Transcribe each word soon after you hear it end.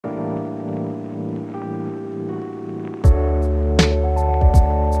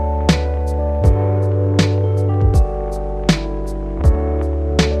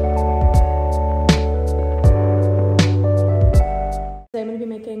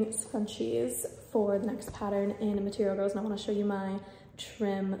making scrunchies for the next pattern in Material Grrrlz, and I want to show you my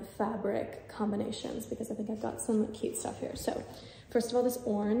trim fabric combinations because I think I've got some cute stuff here. So first of all, this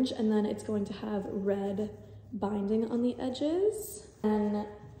orange, and then it's going to have red binding on the edges, and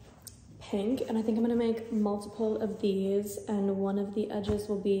pink, and I think I'm gonna make multiple of these, and one of the edges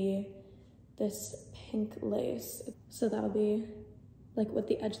will be this pink lace. So that'll be like what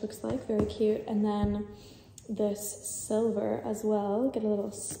the edge looks like, very cute. And then this silver as well, get a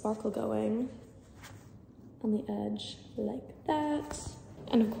little sparkle going on the edge like that.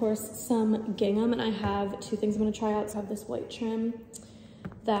 And of course some gingham, and I have two things I'm gonna try out. So I have this white trim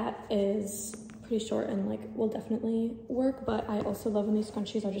that is pretty short and like will definitely work, but I also love when these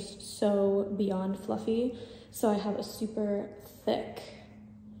scrunchies are just so beyond fluffy. So I have a super thick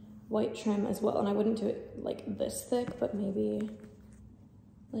white trim as well, and I wouldn't do it like this thick, but maybe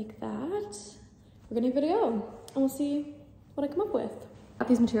like that. We're gonna give it a go and we'll see what I come up with. I got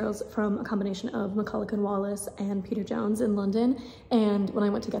these materials from a combination of McCulloch & Wallace and Peter Jones in London, and when I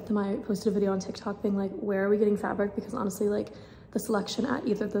went to get them, I posted a video on TikTok being like, where are we getting fabric? Because honestly, like, the selection at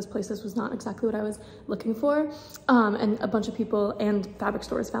either of those places was not exactly what I was looking for. And a bunch of people and fabric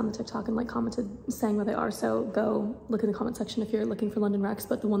stores found the TikTok and like commented saying where they are. So go look in the comment section if you're looking for London Rex.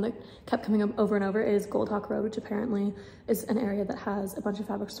 But the one that kept coming up over and over is Goldhawk Road, which apparently is an area that has a bunch of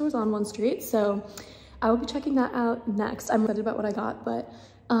fabric stores on one street. So I will be checking that out next. I'm excited about what I got, but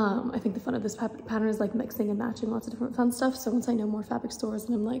I think the fun of this pattern is like mixing and matching lots of different fun stuff. So once I know more fabric stores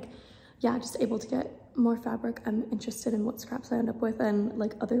and I'm like, yeah, just able to get more fabric, I'm interested in what scraps I end up with and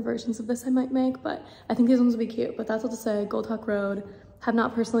like other versions of this I might make, but I think these ones will be cute. But that's all to say, Goldhawk Road, have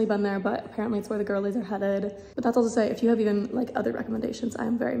not personally been there, but apparently it's where the girlies are headed. But that's all to say, if you have even like other recommendations, I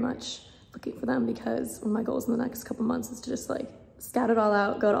am very much looking for them, because one of my goals in the next couple months is to just like scout it all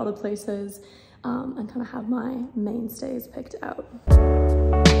out, go to all the places, and kind of have my mainstays picked out.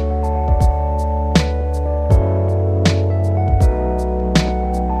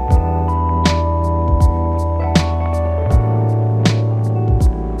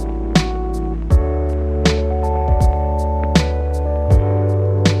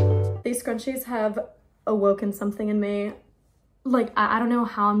 Scrunchies have awoken something in me. Like, I don't know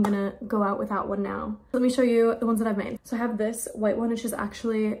how I'm gonna go out without one now. Let me show you the ones that I've made. So I have this white one, which is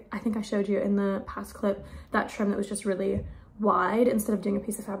actually, I think I showed you in the past clip, that trim that was just really wide. Instead of doing a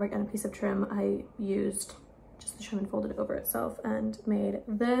piece of fabric and a piece of trim, I used just the trim and folded it over itself and made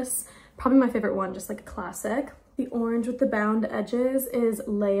this. Probably my favorite one, just like a classic. The orange with the bound edges is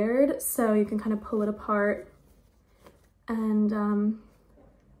layered, so you can kind of pull it apart and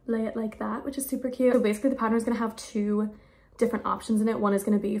lay it like that, which is super cute. So basically the pattern is going to have two different options in it. One is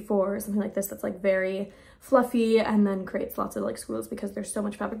going to be for something like this that's like very fluffy and then creates lots of like squeals because there's so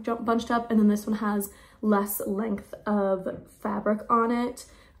much fabric bunched up, and then this one has less length of fabric on it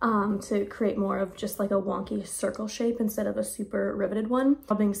to create more of just like a wonky circle shape instead of a super riveted one.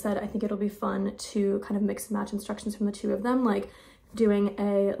 That being said, I think it'll be fun to kind of mix and match instructions from the two of them. Like doing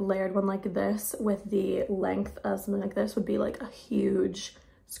a layered one like this with the length of something like this would be like a huge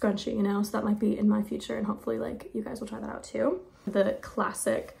scrunchie, you know? So that might be in my future, and hopefully like you guys will try that out too. The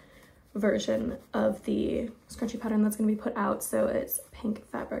classic version of the scrunchie pattern that's going to be put out, so it's pink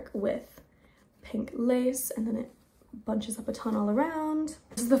fabric with pink lace, and then it bunches up a ton all around.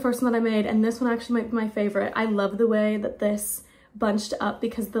 This is the first one that I made, and this one actually might be my favorite. I love the way that this bunched up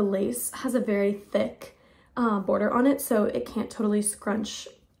because the lace has a very thick border on it, so it can't totally scrunch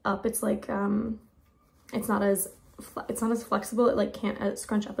up. It's like it's not as flexible, it like can't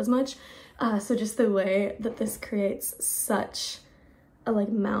scrunch up as much. So just the way that this creates such a like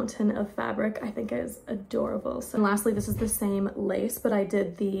mountain of fabric, I think is adorable. So, and lastly, this is the same lace, but I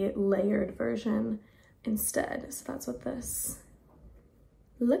did the layered version instead. So that's what this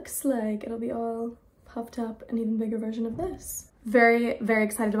looks like. It'll be all puffed up, an even bigger version of this. Very, very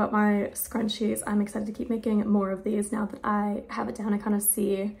excited about my scrunchies. I'm excited to keep making more of these now that I have it down. I kind of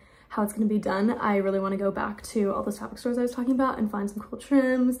see how it's going to be done. I really want to go back to all those fabric stores I was talking about and find some cool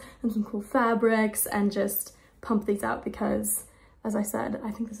trims and some cool fabrics and just pump these out, because as I said,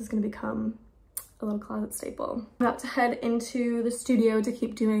 I think this is going to become a little closet staple. I'm about to head into the studio to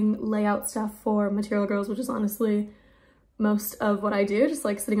keep doing layout stuff for Material Grrrlz, which is honestly most of what I do, just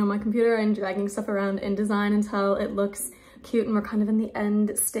like sitting on my computer and dragging stuff around InDesign until it looks cute, and we're kind of in the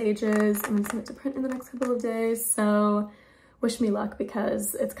end stages. I'm gonna send it to print in the next couple of days, so wish me luck,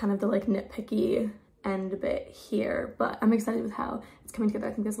 because it's kind of the like nitpicky end bit here, but I'm excited with how it's coming together.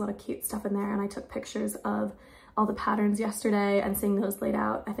 I think there's a lot of cute stuff in there, and I took pictures of all the patterns yesterday, and seeing those laid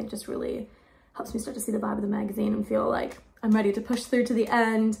out, I think just really helps me start to see the vibe of the magazine and feel like I'm ready to push through to the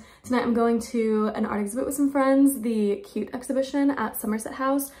end. Tonight I'm going to an art exhibit with some friends, the Cute exhibition at Somerset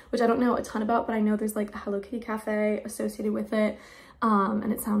House, which I don't know a ton about, but I know there's like a Hello Kitty cafe associated with it.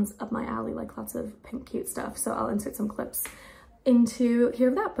 And it sounds up my alley, like lots of pink cute stuff. So I'll insert some clips into here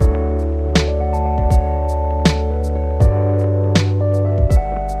of that.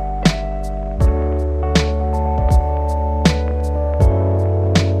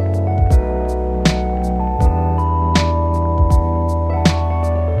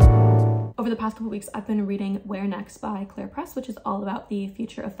 Past couple weeks I've been reading Where Next by Claire Press, which is all about the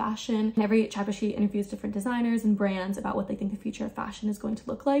future of fashion. In every chapter she interviews different designers and brands about what they think the future of fashion is going to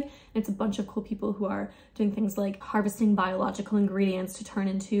look like, and it's a bunch of cool people who are doing things like harvesting biological ingredients to turn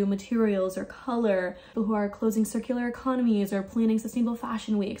into materials or color, people who are closing circular economies or planning sustainable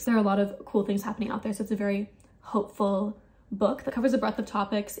fashion weeks. There are a lot of cool things happening out there, so it's a very hopeful book that covers a breadth of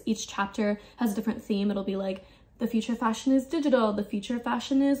topics. Each chapter has a different theme. It'll be like the future of fashion is digital, the future of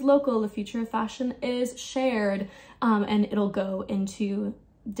fashion is local, the future of fashion is shared, and it'll go into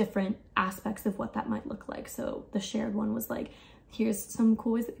different aspects of what that might look like. So the shared one was like, here's some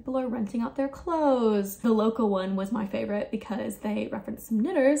cool ways that people are renting out their clothes. The local one was my favorite because they referenced some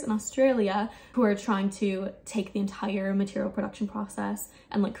knitters in Australia who are trying to take the entire material production process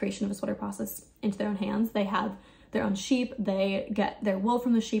and like creation of a sweater process into their own hands. They have their own sheep, they get their wool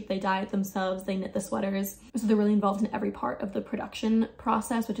from the sheep, they dye it themselves, they knit the sweaters. So they're really involved in every part of the production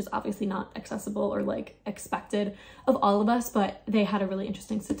process, which is obviously not accessible or like expected of all of us, but they had a really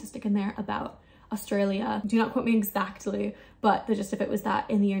interesting statistic in there about Australia. Do not quote me exactly, but the gist of it was that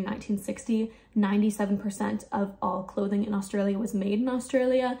in the year 1960, 97% of all clothing in Australia was made in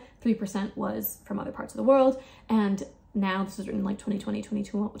Australia, 3% was from other parts of the world, and now, this was written like 2020,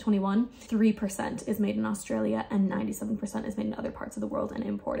 2021, 3% is made in Australia and 97% is made in other parts of the world and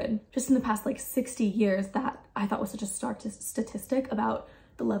imported. Just in the past like 60 years, that I thought was such a stark statistic about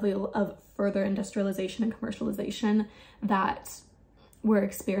the level of further industrialization and commercialization that we're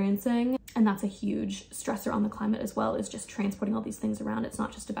experiencing. And that's a huge stressor on the climate as well, is just transporting all these things around. It's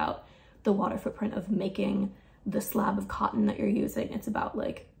not just about the water footprint of making the slab of cotton that you're using. It's about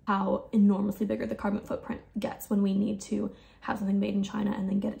like how enormously bigger the carbon footprint gets when we need to have something made in China and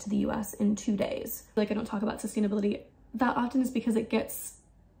then get it to the US in 2 days. Like, I don't talk about sustainability that often is because it gets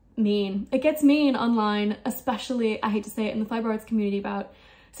mean. It gets mean online, especially, I hate to say it, in the fiber arts community about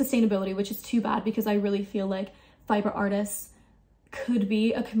sustainability, which is too bad because I really feel like fiber artists could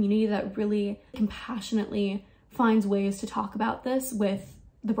be a community that really compassionately finds ways to talk about this with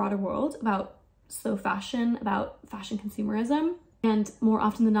the broader world, about slow fashion, about fashion consumerism. And more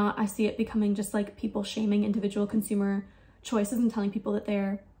often than not, I see it becoming just like people shaming individual consumer choices and telling people that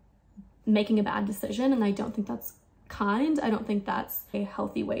they're making a bad decision. And I don't think that's kind. I don't think that's a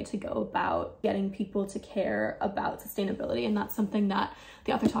healthy way to go about getting people to care about sustainability. And that's something that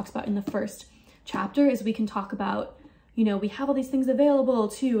the author talks about in the first chapter, is we can talk about, you know, we have all these things available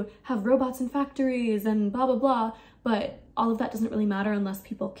to have robots in factories and blah, blah, blah, but all of that doesn't really matter unless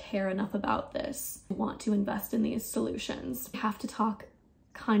people care enough about this, want to invest in these solutions. We have to talk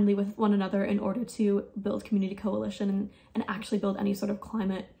kindly with one another in order to build community coalition and actually build any sort of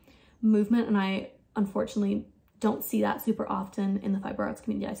climate movement. And I unfortunately don't see that super often in the fiber arts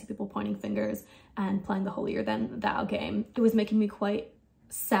community. I see people pointing fingers and playing the holier than thou game. It was making me quite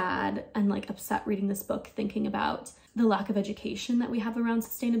sad and like upset reading this book, thinking about the lack of education that we have around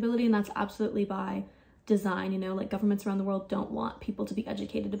sustainability, and that's absolutely by design. You know, like governments around the world don't want people to be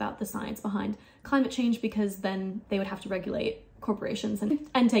educated about the science behind climate change because then they would have to regulate corporations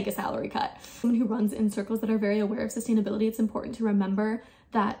and take a salary cut. Someone who runs in circles that are very aware of sustainability, it's important to remember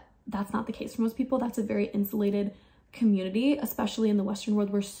that that's not the case for most people. That's a very insulated community, especially in the Western world.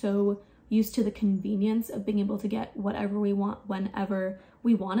 We're so used to the convenience of being able to get whatever we want whenever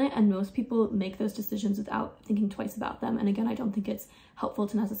we want it, and most people make those decisions without thinking twice about them. And again, I don't think it's helpful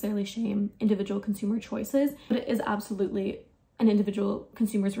to necessarily shame individual consumer choices, but it is absolutely an individual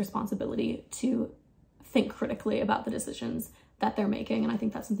consumer's responsibility to think critically about the decisions that they're making. And I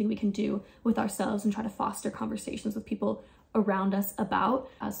think that's something we can do with ourselves and try to foster conversations with people around us about.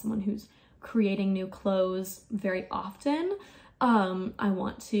 As someone who's creating new clothes very often, I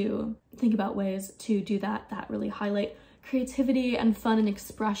want to think about ways to do that really highlight creativity and fun and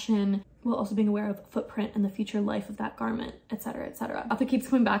expression, while also being aware of footprint and the future life of that garment, etc., etc. Author keeps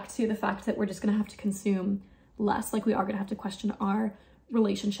coming back to the fact that we're just gonna have to consume less. Like, we are gonna have to question our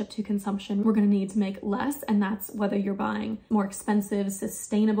relationship to consumption. We're gonna need to make less, and that's whether you're buying more expensive,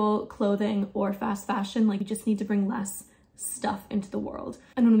 sustainable clothing or fast fashion. Like, you just need to bring less stuff into the world.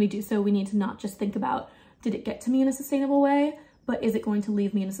 And when we do so, we need to not just think about, did it get to me in a sustainable way, but is it going to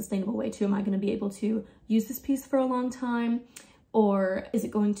leave me in a sustainable way too? Am I going to be able to use this piece for a long time? Or is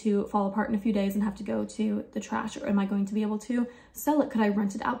it going to fall apart in a few days and have to go to the trash? Or am I going to be able to sell it? Could I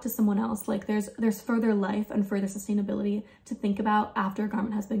rent it out to someone else? Like there's further life and further sustainability to think about after a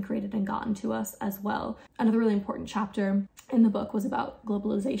garment has been created and gotten to us as well. Another really important chapter in the book was about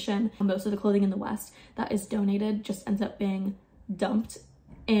globalization. Most of the clothing in the West that is donated just ends up being dumped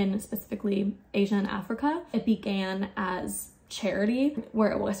in specifically Asia and Africa. It began as charity,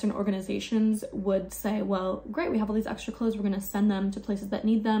 where Western organizations would say, well, great, we have all these extra clothes, we're going to send them to places that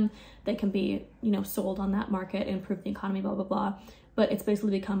need them. They can be, you know, sold on that market, improve the economy, blah, blah, blah. But it's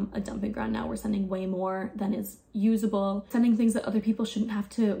basically become a dumping ground now. We're sending way more than is usable, sending things that other people shouldn't have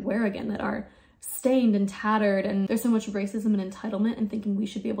to wear again, that are stained and tattered. And there's so much racism and entitlement and thinking we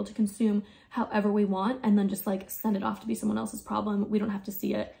should be able to consume however we want and then just like send it off to be someone else's problem. We don't have to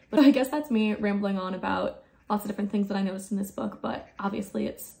see it. But I guess that's me rambling on about lots of different things that I noticed in this book, but obviously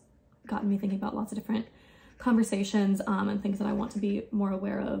it's gotten me thinking about lots of different conversations and things that I want to be more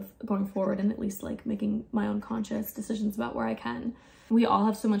aware of going forward, and at least like making my own conscious decisions about where I can. We all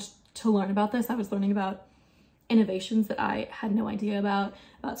have so much to learn about this. I was learning about innovations that I had no idea about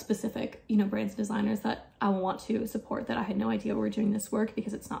specific, you know, brands and designers that I want to support that I had no idea were doing this work,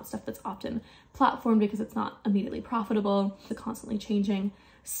 because it's not stuff that's often platformed, because it's not immediately profitable. It's a constantly changing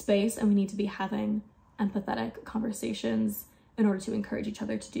space, and we need to be having empathetic conversations in order to encourage each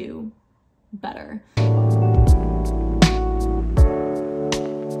other to do better.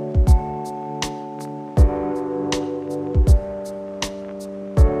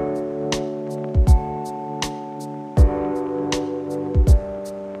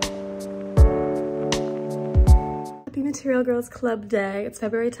 Material Grrrlz Club Day. It's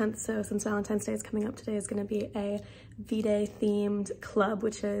February 10th, so since Valentine's Day is coming up, today is going to be a V-Day themed club,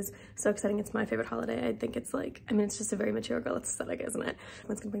 which is so exciting. It's my favorite holiday. I think it's like, I mean, it's just a very Material Grrrl aesthetic, isn't it?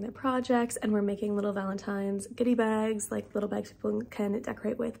 Everyone's gonna bring their projects, and we're making little Valentine's goodie bags, like little bags people can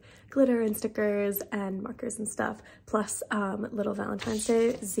decorate with glitter and stickers and markers and stuff, plus little Valentine's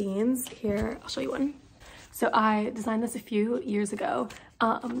Day zines. Here, I'll show you one. So I designed this a few years ago,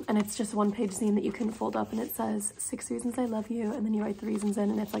 and it's just a one-page zine that you can fold up, and it says 6 reasons I love you, and then you write the reasons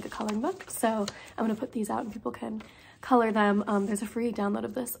in, and it's like a coloring book. So I'm gonna put these out and people can color them. There's a free download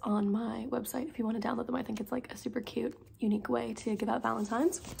of this on my website if you want to download them. I think it's like a super cute, unique way to give out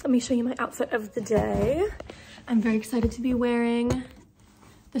Valentines. Let me show you my outfit of the day. I'm very excited to be wearing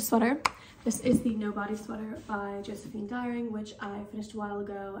this sweater. This is the No Body sweater by Josephine Dyring, which I finished a while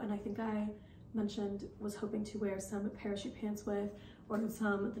ago, and I think I mentioned was hoping to wear some parachute pants with. Ordered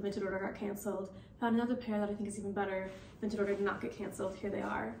some, the minted order got canceled. Found another pair that I think is even better. Minted order did not get canceled. Here they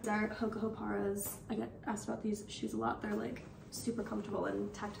are. These are Hoka Hoparas. I get asked about these shoes a lot. They're like super comfortable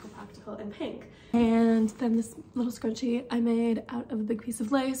and tactical, practical, and pink. And then this little scrunchie I made out of a big piece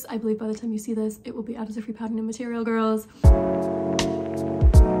of lace. I believe by the time you see this, it will be out as a free pattern in Material Grrrlz.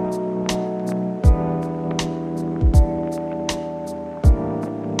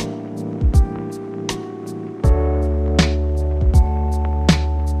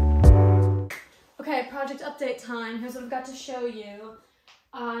 Project update time. Here's what I've got to show you.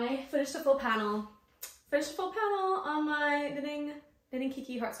 I finished a full panel on my knitting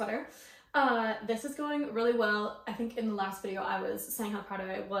Kiki heart sweater. This is going really well. I think in the last video I was saying how proud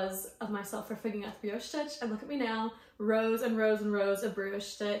I was of myself for figuring out the brioche stitch, and look at me now, rows and rows and rows of brioche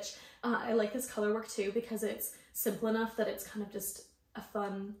stitch. I like this color work too because it's simple enough that it's kind of just a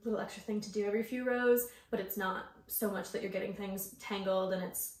fun little extra thing to do every few rows, but it's not so much that you're getting things tangled and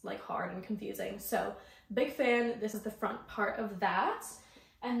it's like hard and confusing. So big fan. This is the front part of that.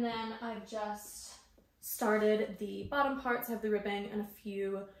 And then I've just started the bottom parts. I have the ribbing and a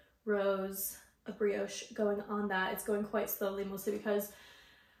few rows of brioche going on that. It's going quite slowly, mostly because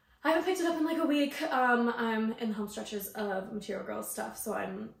I haven't picked it up in like a week. I'm in the home stretches of Material Grrrlz stuff, so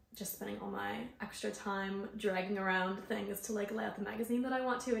I'm just spending all my extra time dragging around things to like lay out the magazine that I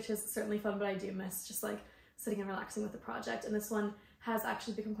want to, which is certainly fun, but I do miss just like sitting and relaxing with the project. And this one has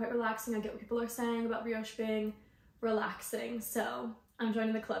actually become quite relaxing. I get what people are saying about brioche being relaxing, so I'm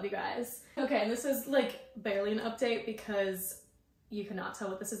joining the club, you guys. Okay, and this is like barely an update because you cannot tell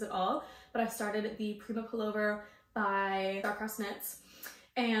what this is at all, but I started the Prima pullover by Starcross Knits,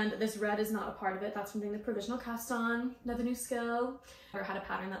 and this red is not a part of it. That's from doing the provisional cast on, another new skill. I never had a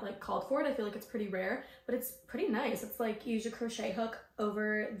pattern that like called for it. I feel like it's pretty rare, but it's pretty nice. It's like you use your crochet hook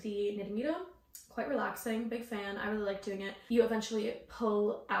over the knitting needle. Quite relaxing, big fan. I really like doing it. You eventually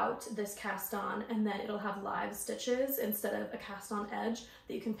pull out this cast on and then it'll have live stitches instead of a cast on edge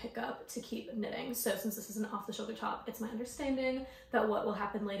that you can pick up to keep knitting. So since this is an off the shoulder top, it's my understanding that what will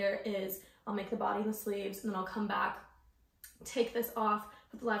happen later is I'll make the body and the sleeves, and then I'll come back, take this off,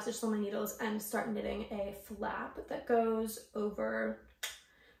 put the live stitches on my needles, and start knitting a flap that goes over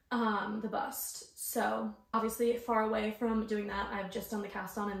the bust. So obviously far away from doing that. I've just done the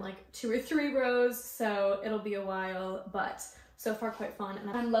cast on in like 2 or 3 rows, so it'll be a while, but so far quite fun. And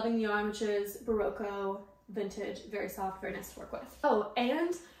I'm loving the yarn, which is Barocco vintage, very soft, very nice to work with. Oh,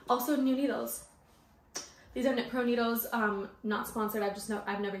 and also new needles. These are Knit Pro needles, not sponsored.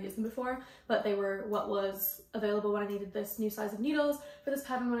 I've never used them before, but they were what was available when I needed this new size of needles for this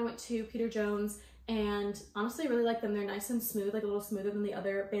pattern when I went to Peter Jones. And honestly, I really like them. They're nice and smooth, like a little smoother than the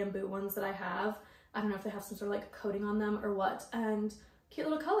other bamboo ones that I have. I don't know if they have some sort of like coating on them or what, and cute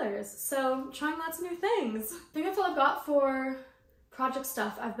little colors. So trying lots of new things. I think that's all I've got for project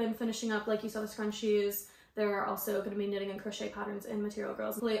stuff. I've been finishing up, like you saw, the scrunchies. There are also going to be knitting and crochet patterns in Material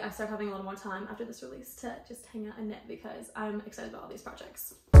Grrrlz. Hopefully I start having a little more time after this release to just hang out and knit, because I'm excited about all these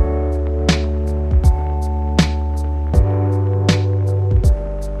projects.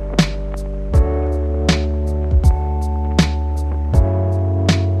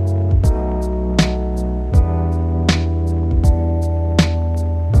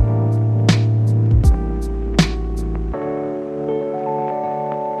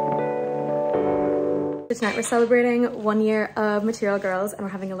 Tonight we're celebrating 1 year of Material Grrrlz, and we're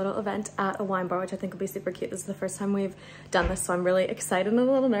having a little event at a wine bar, which I think will be super cute. This is the first time we've done this, so I'm really excited and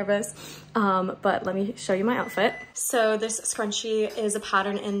a little nervous, but let me show you my outfit. So this scrunchie is a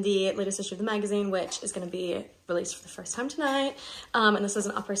pattern in the latest issue of the magazine, which is going to be released for the first time tonight, and this is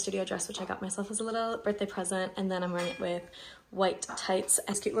an upper studio dress, which I got myself as a little birthday present, and then I'm wearing it with white tights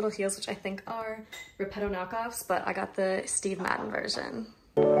and cute little heels, which I think are Repetto knockoffs, but I got the Steve Madden version.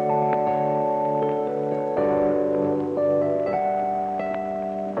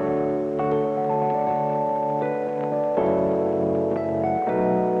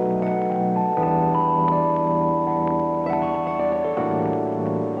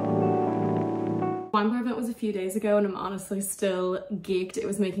 Wine bar event was a few days ago, and I'm honestly still geeked. It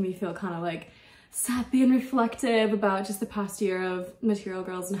was making me feel kind of like sappy and reflective about just the past year of Material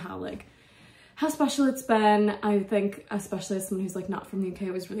Grrrlz and how special it's been. I think, especially as someone who's like not from the UK,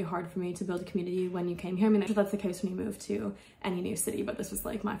 it was really hard for me to build a community when you came here. I mean, I'm sure that's the case when you move to any new city, but this was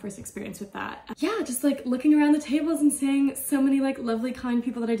like my first experience with that. Yeah, just like looking around the tables and seeing so many like lovely, kind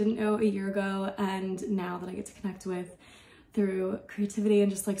people that I didn't know a year ago, and now that I get to connect with through creativity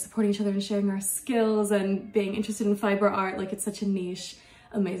and just like supporting each other and sharing our skills and being interested in fiber art. Like, it's such a niche,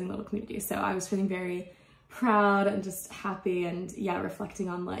 amazing little community. So I was feeling very proud and just happy, and yeah, reflecting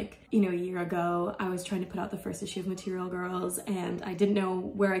on like, you know, a year ago I was trying to put out the first issue of Material Grrrlz and I didn't know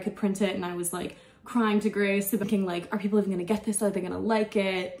where I could print it, and I was like crying to Grace, thinking like, are people even gonna get this? Are they gonna like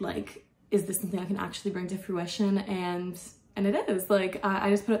it? Like, is this something I can actually bring to fruition? And it is. Like, I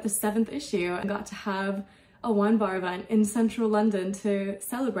just put out the 7th issue and got to have a wine bar event in central London to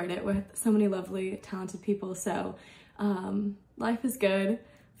celebrate it with so many lovely, talented people. So life is good.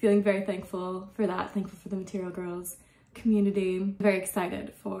 Feeling very thankful for that. Thankful for the Material Grrrlz community. Very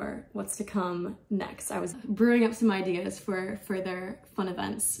excited for what's to come next. I was brewing up some ideas for further fun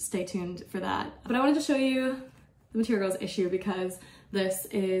events. Stay tuned for that. But I wanted to show you the Material Grrrlz issue because this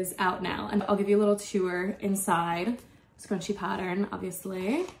is out now, and I'll give you a little tour inside. Scrunchie pattern,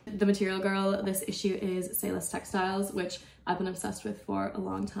 obviously. The Material Grrrl, this issue is Sayless Textiles, which I've been obsessed with for a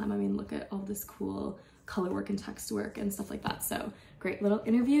long time. I mean, look at all this cool color work and text work and stuff like that. So great little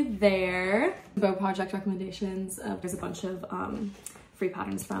interview there. Bow project recommendations. There's a bunch of free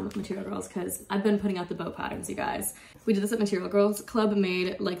patterns from Material Grrrlz because I've been putting out the bow patterns, you guys. We did this at Material Grrrlz Club,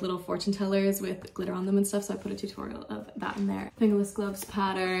 made like little fortune tellers with glitter on them and stuff, so I put a tutorial of that in there. Fingerless gloves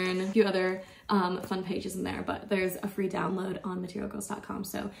pattern, a few other fun pages in there, but there's a free download on materialgrrrlz.com,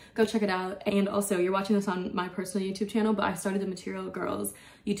 so go check it out. And also, you're watching this on my personal YouTube channel, but I started the Material Grrrlz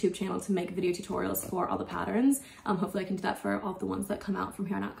YouTube channel to make video tutorials for all the patterns. Hopefully I can do that for all of the ones that come out from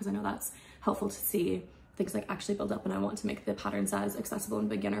here on out, because I know that's helpful to see things like actually build up, and I want to make the patterns as accessible and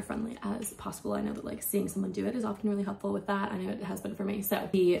beginner friendly as possible. I know that like seeing someone do it is often really helpful with that. I know it has been for me. So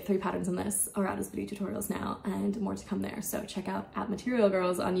the 3 patterns in this are out as video tutorials now, and more to come there. So check out at Material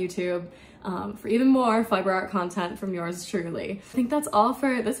Grrrlz on YouTube for even more fiber art content from yours truly. I think that's all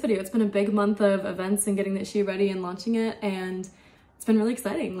for this video. It's been a big month of events and getting the issue ready and launching it, and it's been really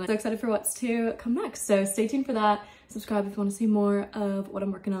exciting. Like, so excited for what's to come next. So stay tuned for that. Subscribe if you want to see more of what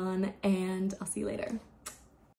I'm working on, and I'll see you later.